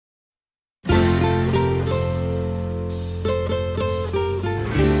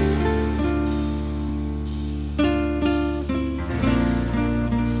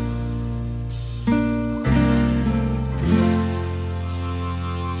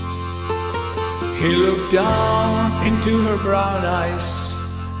He looked down into her brown eyes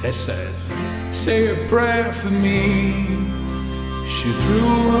and said, "Say a prayer for me." She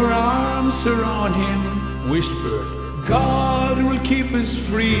threw her arms around him, whispered, "God will keep us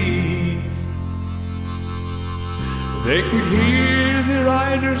free." They could hear the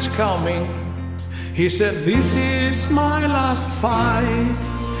riders coming. He said, "This is my last fight.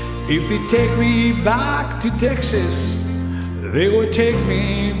 If they take me back to Texas, they will take me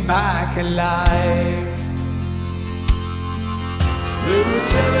back alive." There were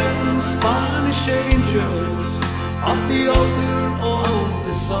 7 Spanish angels at the altar of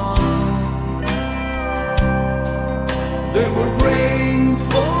the sun. They were praying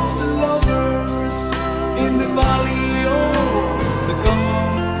for the lovers in the valley of the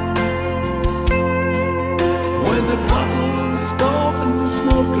gun. When the battle stopped and the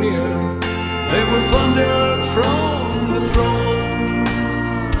smoke cleared, they were thunder from the throne.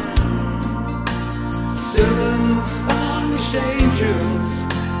 7 Spanish angels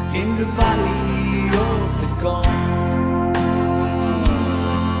in the valley of the gun.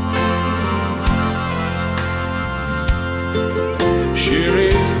 She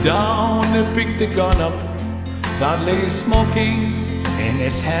reached down and picked the gun up that lay smoking in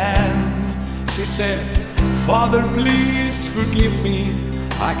his hand. She said, "Father, please forgive me.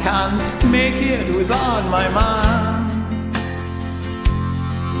 I can't make it without my man."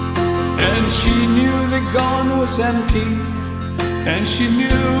 And she knew the gun was empty, and she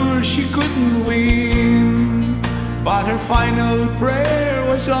knew she couldn't win. But her final prayer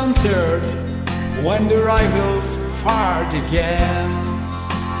was answered when the rivals fired again.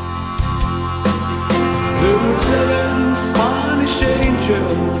 There were 7 Spanish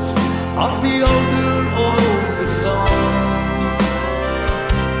angels at the altar of the sun.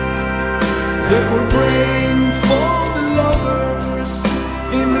 They were praying for the lovers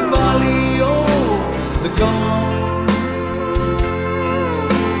in the valley of the gun.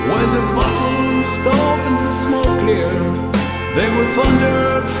 When the battle stopped and the smoke cleared, they were thunder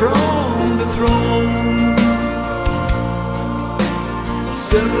from the throne.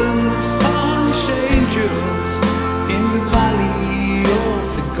 7 Spanish angels in the valley of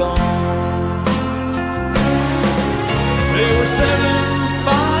the gun. There were 7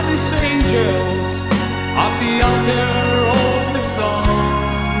 Spanish angels at the altar of the sun.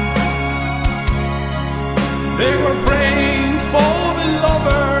 They were praying for the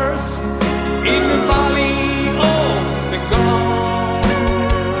lovers in the valley of the gun.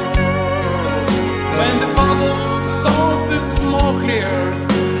 When the battle stopped and smoke cleared,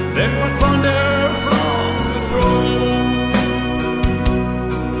 there was thunder from the throne.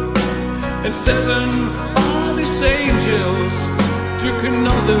 And 7 Spanish angels took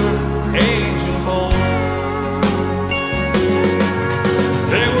another angel home.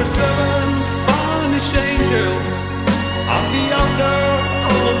 There were 7 Spanish angels at the altar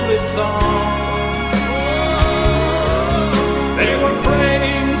of the sun. They were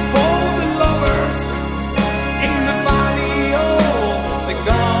praying for the lovers in the valley of the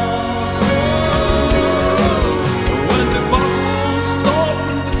gun. When the battle stopped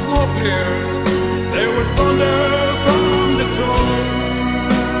and the smoke cleared, there was thunder from the throne.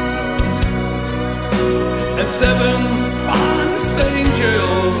 And 7 Spanish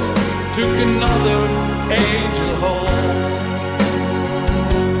angels took another angel home.